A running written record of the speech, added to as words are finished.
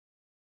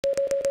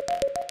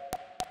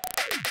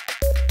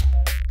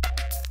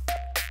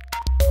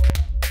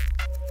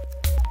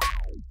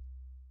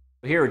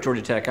Here at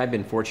Georgia Tech, I've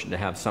been fortunate to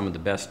have some of the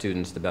best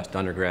students, the best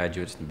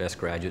undergraduates, the best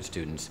graduate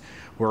students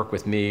work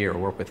with me or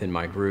work within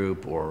my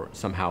group or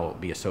somehow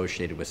be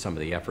associated with some of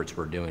the efforts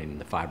we're doing in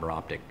the fiber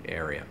optic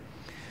area.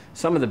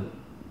 Some of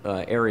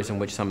the areas in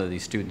which some of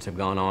these students have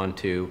gone on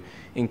to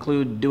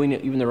include doing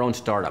even their own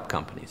startup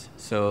companies.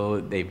 So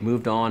they've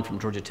moved on from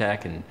Georgia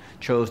Tech and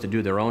chose to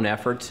do their own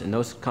efforts, and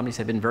those companies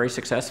have been very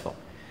successful.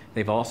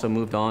 They've also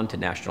moved on to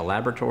national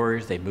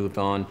laboratories. They've moved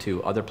on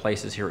to other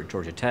places here at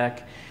Georgia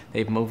Tech.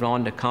 They've moved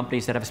on to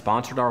companies that have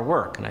sponsored our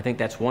work. And I think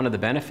that's one of the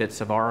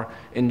benefits of our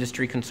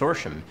industry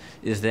consortium,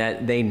 is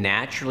that they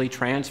naturally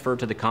transfer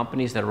to the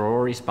companies that are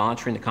already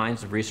sponsoring the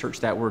kinds of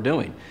research that we're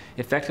doing.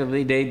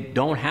 Effectively, they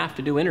don't have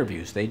to do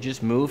interviews. They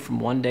just move from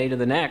one day to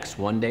the next.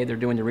 One day they're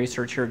doing the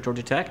research here at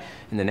Georgia Tech,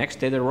 and the next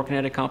day they're working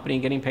at a company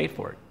and getting paid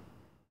for it.